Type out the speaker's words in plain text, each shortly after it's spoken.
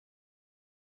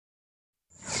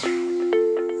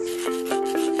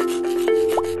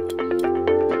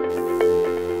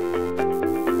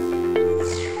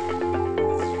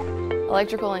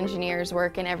Electrical engineers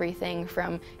work in everything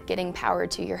from getting power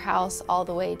to your house all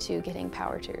the way to getting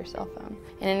power to your cell phone.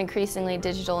 In an increasingly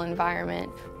digital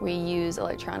environment, we use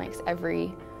electronics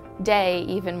every day,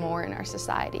 even more in our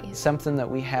society. Something that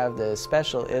we have that is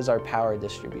special is our power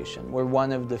distribution. We're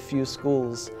one of the few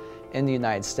schools in the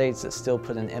United States that still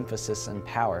put an emphasis on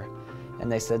power.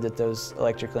 And they said that those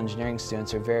electrical engineering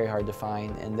students are very hard to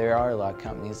find, and there are a lot of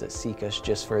companies that seek us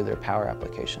just for their power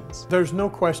applications. There's no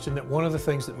question that one of the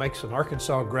things that makes an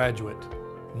Arkansas graduate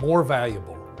more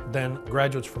valuable than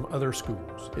graduates from other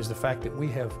schools is the fact that we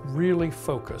have really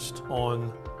focused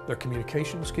on their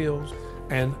communication skills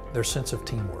and their sense of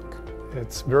teamwork.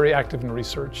 It's very active in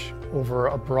research over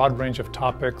a broad range of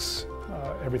topics,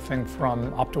 everything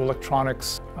from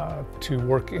optoelectronics to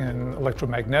work in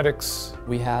electromagnetics.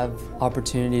 We have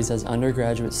opportunities as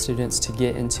undergraduate students to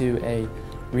get into a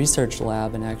research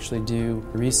lab and actually do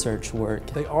research work.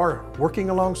 They are working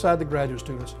alongside the graduate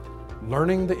students,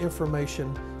 learning the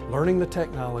information, learning the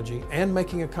technology, and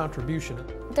making a contribution.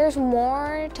 There's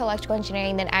more to electrical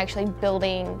engineering than actually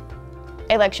building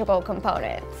electrical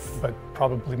components. But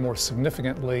probably more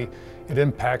significantly, it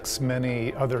impacts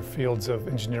many other fields of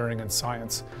engineering and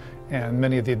science. And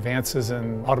many of the advances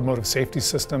in automotive safety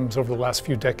systems over the last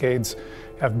few decades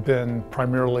have been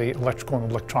primarily electrical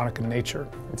and electronic in nature.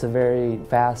 It's a very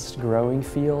fast growing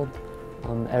field.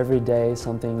 Every day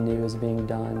something new is being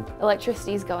done.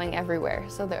 Electricity is going everywhere,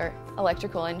 so their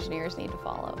electrical engineers need to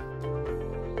follow.